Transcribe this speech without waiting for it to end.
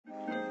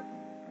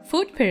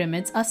Food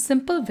pyramids are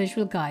simple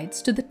visual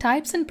guides to the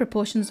types and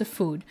proportions of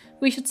food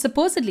we should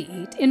supposedly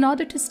eat in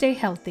order to stay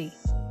healthy.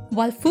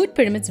 While food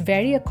pyramids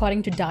vary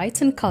according to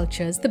diets and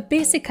cultures, the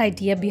basic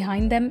idea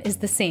behind them is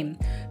the same.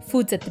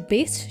 Foods at the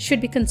base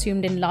should be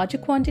consumed in larger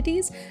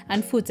quantities,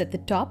 and foods at the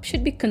top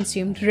should be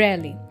consumed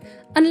rarely.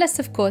 Unless,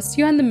 of course,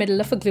 you're in the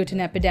middle of a gluten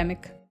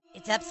epidemic.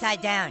 It's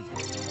upside down.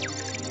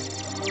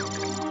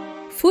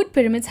 Food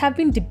pyramids have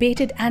been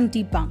debated and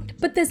debunked,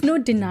 but there's no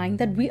denying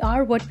that we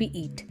are what we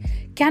eat.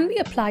 Can we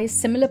apply a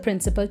similar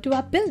principle to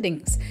our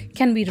buildings?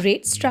 Can we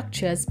rate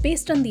structures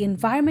based on the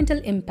environmental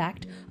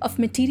impact of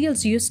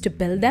materials used to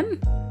build them?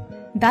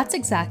 That's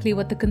exactly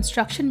what the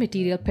construction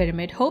material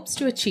pyramid hopes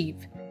to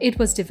achieve. It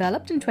was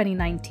developed in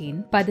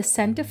 2019 by the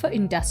Center for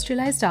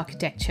Industrialized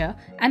Architecture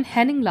and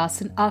Henning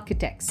Larsen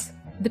Architects.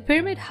 The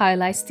pyramid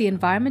highlights the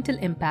environmental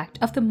impact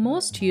of the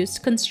most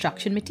used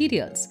construction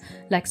materials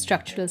like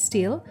structural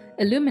steel,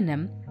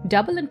 aluminum,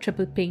 double and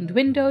triple paned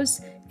windows,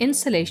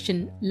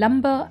 insulation,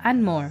 lumber,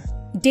 and more.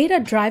 Data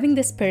driving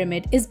this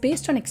pyramid is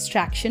based on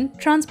extraction,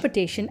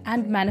 transportation,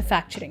 and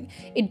manufacturing.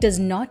 It does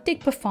not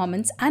take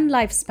performance and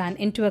lifespan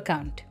into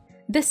account.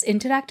 This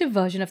interactive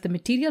version of the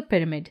material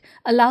pyramid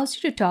allows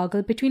you to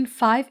toggle between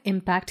 5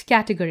 impact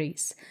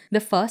categories. The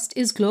first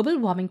is global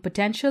warming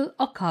potential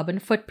or carbon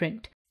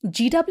footprint.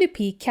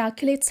 GWP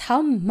calculates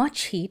how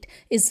much heat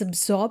is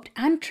absorbed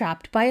and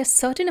trapped by a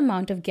certain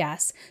amount of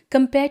gas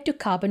compared to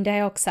carbon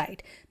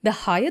dioxide. The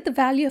higher the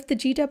value of the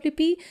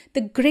GWP,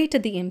 the greater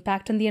the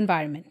impact on the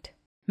environment.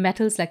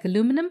 Metals like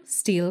aluminum,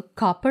 steel,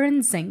 copper,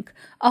 and zinc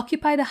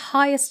occupy the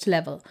highest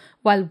level,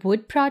 while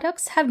wood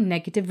products have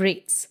negative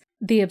rates.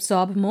 They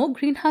absorb more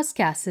greenhouse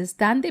gases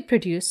than they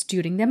produce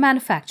during their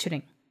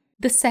manufacturing.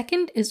 The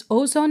second is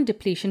ozone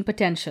depletion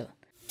potential.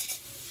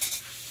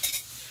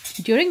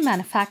 During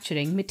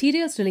manufacturing,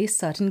 materials release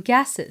certain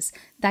gases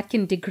that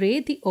can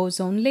degrade the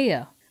ozone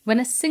layer. When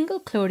a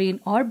single chlorine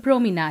or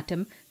bromine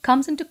atom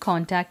comes into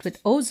contact with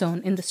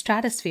ozone in the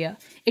stratosphere,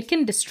 it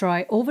can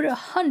destroy over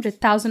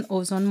 100,000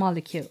 ozone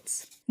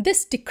molecules.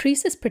 This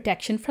decreases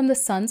protection from the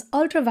sun's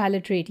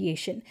ultraviolet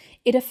radiation.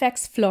 It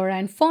affects flora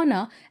and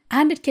fauna,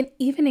 and it can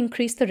even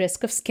increase the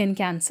risk of skin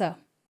cancer.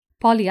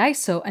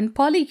 Polyiso and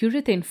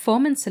polyurethane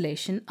foam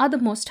insulation are the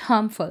most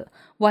harmful,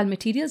 while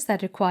materials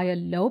that require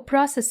low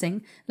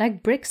processing,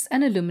 like bricks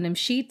and aluminum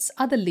sheets,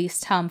 are the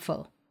least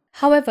harmful.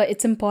 However,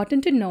 it's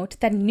important to note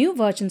that new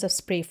versions of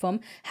spray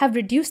foam have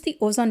reduced the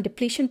ozone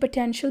depletion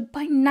potential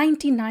by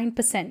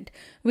 99%.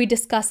 We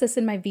discussed this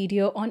in my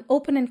video on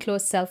open and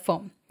closed cell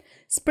foam.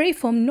 Spray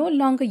foam no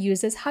longer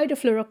uses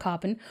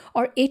hydrofluorocarbon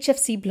or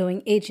HFC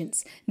blowing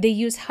agents. They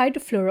use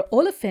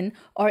hydrofluoroolefin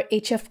or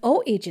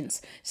HFO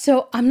agents.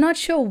 So I'm not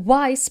sure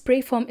why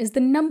spray foam is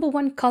the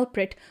 #1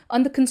 culprit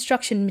on the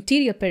construction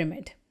material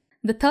pyramid.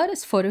 The third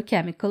is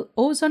photochemical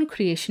ozone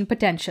creation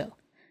potential.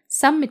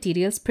 Some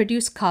materials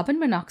produce carbon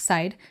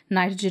monoxide,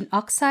 nitrogen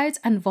oxides,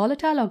 and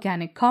volatile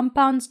organic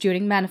compounds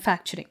during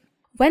manufacturing.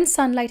 When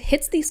sunlight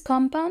hits these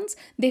compounds,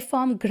 they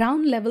form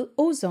ground-level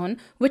ozone,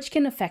 which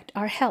can affect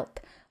our health.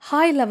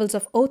 High levels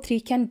of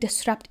O3 can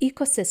disrupt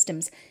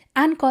ecosystems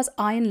and cause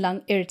eye and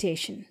lung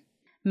irritation.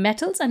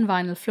 Metals and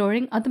vinyl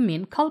flooring are the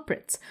main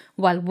culprits,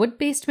 while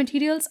wood-based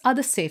materials are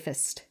the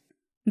safest.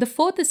 The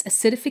fourth is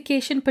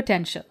acidification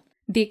potential.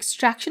 The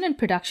extraction and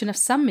production of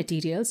some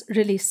materials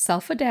release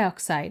sulfur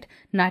dioxide,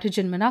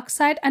 nitrogen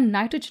monoxide, and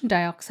nitrogen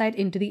dioxide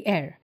into the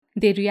air.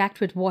 They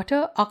react with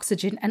water,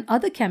 oxygen, and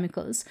other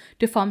chemicals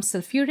to form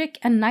sulfuric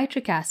and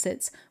nitric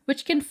acids,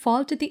 which can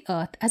fall to the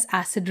earth as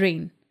acid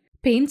rain.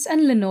 Paints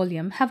and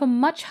linoleum have a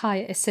much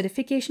higher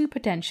acidification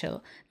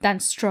potential than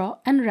straw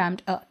and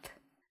rammed earth.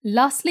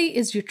 Lastly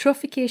is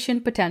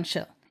eutrophication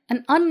potential.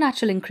 An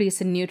unnatural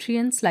increase in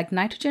nutrients like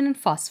nitrogen and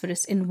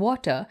phosphorus in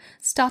water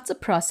starts a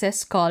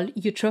process called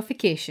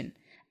eutrophication.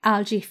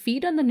 Algae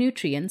feed on the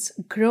nutrients,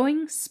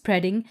 growing,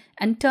 spreading,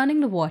 and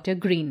turning the water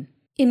green.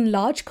 In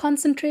large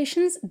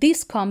concentrations,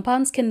 these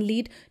compounds can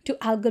lead to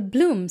algal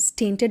blooms,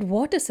 tainted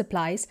water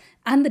supplies,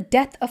 and the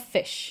death of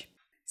fish.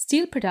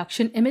 Steel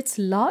production emits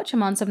large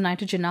amounts of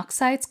nitrogen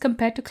oxides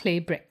compared to clay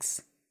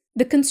bricks.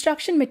 The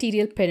construction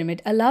material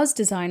pyramid allows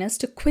designers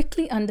to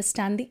quickly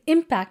understand the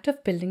impact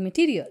of building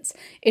materials.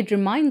 It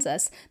reminds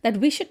us that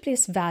we should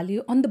place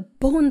value on the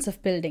bones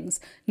of buildings,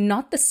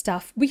 not the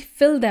stuff we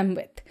fill them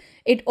with.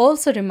 It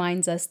also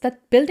reminds us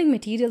that building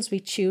materials we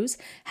choose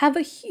have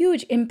a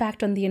huge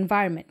impact on the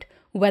environment,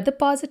 whether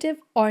positive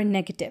or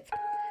negative.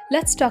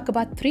 Let's talk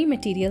about 3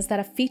 materials that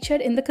are featured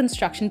in the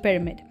construction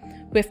pyramid.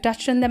 We've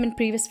touched on them in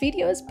previous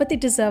videos, but they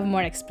deserve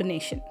more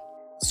explanation.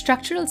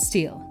 Structural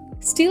steel.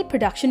 Steel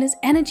production is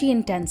energy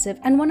intensive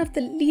and one of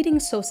the leading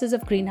sources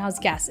of greenhouse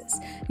gases.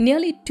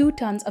 Nearly 2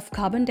 tons of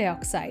carbon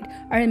dioxide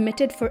are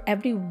emitted for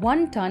every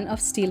 1 ton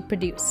of steel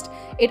produced.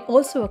 It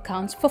also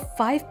accounts for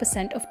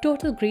 5% of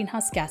total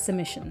greenhouse gas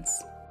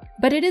emissions.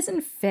 But it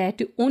isn't fair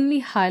to only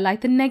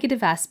highlight the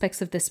negative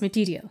aspects of this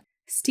material.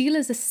 Steel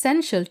is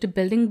essential to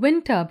building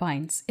wind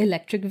turbines,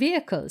 electric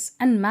vehicles,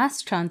 and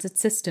mass transit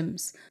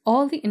systems,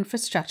 all the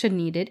infrastructure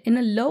needed in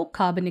a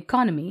low-carbon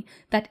economy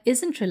that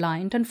isn't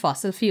reliant on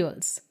fossil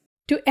fuels.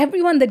 To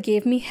everyone that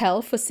gave me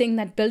hell for saying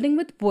that building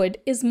with wood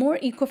is more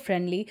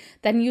eco-friendly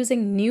than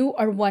using new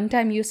or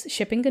one-time use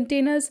shipping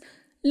containers,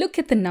 look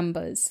at the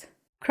numbers.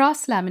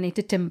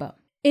 Cross-laminated timber.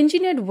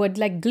 Engineered wood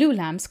like glue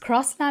lamps,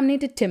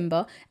 cross-laminated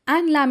timber,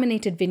 and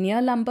laminated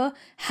veneer lumber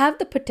have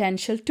the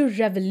potential to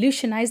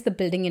revolutionize the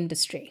building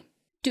industry.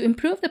 To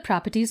improve the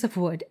properties of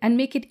wood and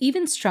make it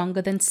even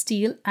stronger than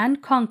steel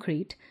and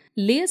concrete,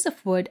 layers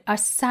of wood are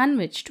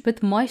sandwiched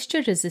with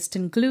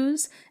moisture-resistant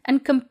glues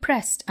and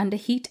compressed under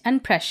heat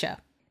and pressure.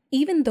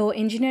 Even though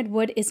engineered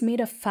wood is made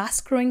of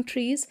fast-growing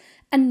trees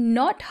and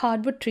not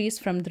hardwood trees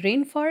from the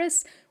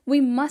rainforests, we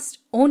must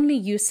only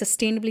use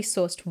sustainably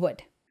sourced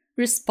wood.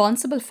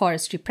 Responsible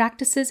forestry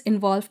practices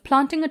involve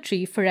planting a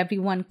tree for every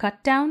one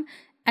cut down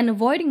and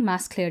avoiding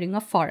mass clearing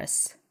of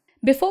forests.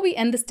 Before we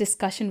end this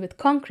discussion with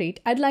concrete,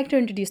 I'd like to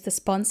introduce the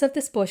sponsor of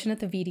this portion of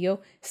the video,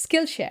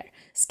 Skillshare.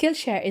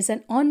 Skillshare is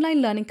an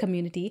online learning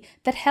community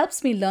that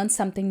helps me learn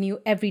something new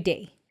every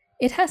day.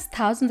 It has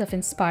thousands of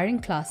inspiring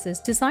classes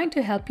designed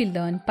to help you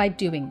learn by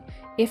doing.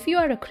 If you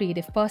are a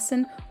creative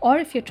person or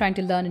if you're trying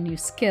to learn a new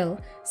skill,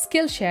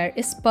 Skillshare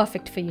is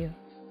perfect for you.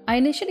 I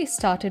initially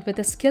started with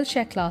a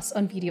Skillshare class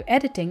on video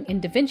editing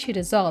in DaVinci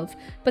Resolve,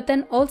 but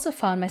then also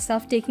found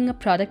myself taking a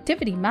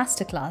productivity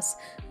masterclass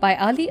by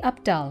Ali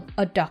Abdal,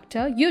 a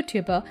doctor,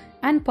 YouTuber,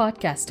 and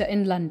podcaster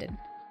in London.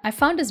 I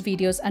found his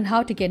videos on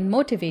how to get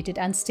motivated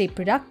and stay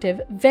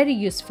productive very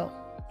useful.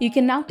 You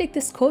can now take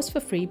this course for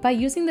free by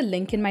using the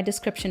link in my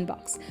description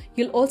box.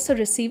 You'll also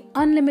receive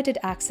unlimited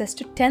access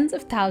to tens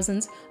of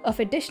thousands of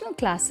additional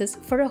classes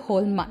for a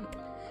whole month.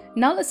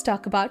 Now let's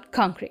talk about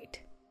concrete.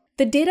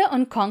 The data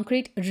on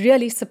concrete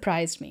really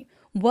surprised me.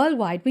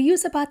 Worldwide, we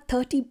use about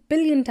 30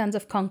 billion tons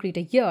of concrete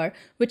a year,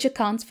 which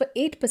accounts for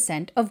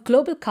 8% of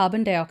global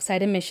carbon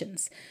dioxide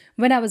emissions.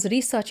 When I was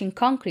researching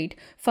concrete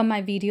for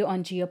my video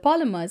on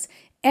geopolymers,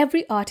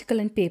 every article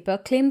and paper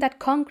claimed that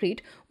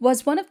concrete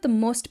was one of the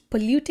most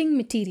polluting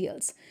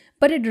materials.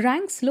 But it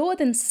ranks lower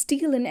than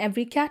steel in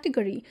every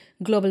category: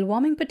 global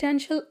warming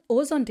potential,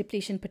 ozone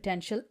depletion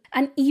potential,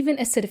 and even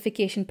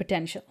acidification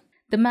potential.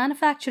 The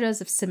manufacturers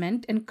of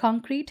cement and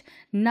concrete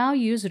now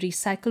use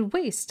recycled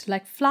waste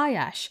like fly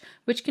ash,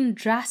 which can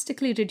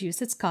drastically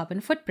reduce its carbon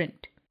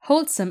footprint.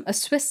 Wholesome, a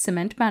Swiss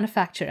cement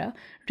manufacturer,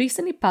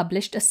 recently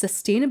published a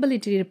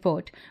sustainability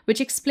report which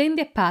explained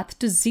their path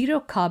to zero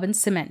carbon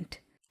cement.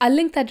 I'll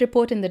link that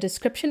report in the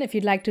description if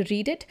you'd like to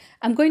read it.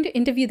 I'm going to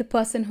interview the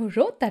person who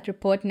wrote that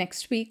report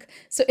next week,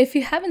 so if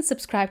you haven't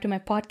subscribed to my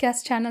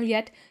podcast channel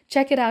yet,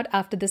 check it out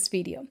after this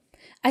video.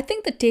 I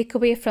think the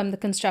takeaway from the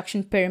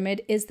construction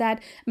pyramid is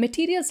that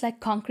materials like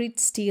concrete,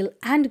 steel,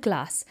 and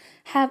glass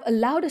have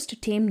allowed us to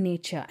tame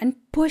nature and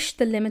push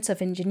the limits of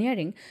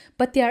engineering,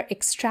 but their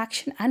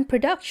extraction and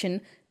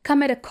production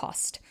come at a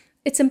cost.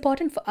 It's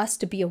important for us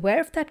to be aware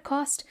of that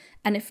cost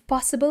and, if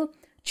possible,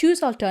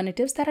 choose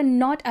alternatives that are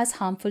not as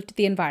harmful to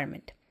the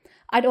environment.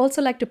 I'd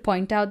also like to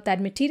point out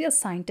that material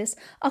scientists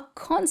are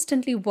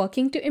constantly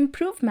working to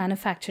improve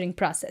manufacturing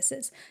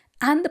processes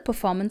and the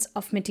performance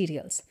of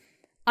materials.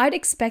 I'd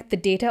expect the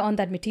data on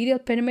that material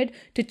pyramid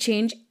to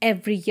change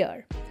every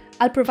year.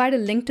 I'll provide a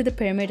link to the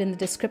pyramid in the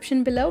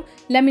description below.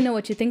 Let me know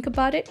what you think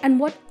about it and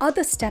what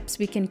other steps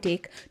we can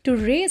take to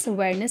raise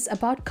awareness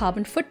about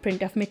carbon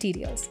footprint of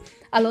materials.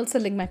 I'll also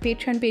link my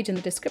Patreon page in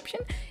the description.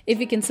 If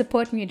you can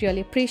support me, I'd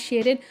really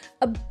appreciate it.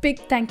 A big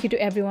thank you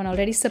to everyone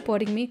already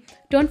supporting me.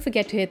 Don't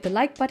forget to hit the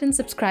like button,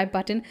 subscribe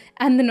button,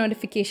 and the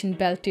notification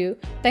bell too.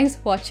 Thanks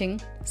for watching.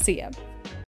 See ya.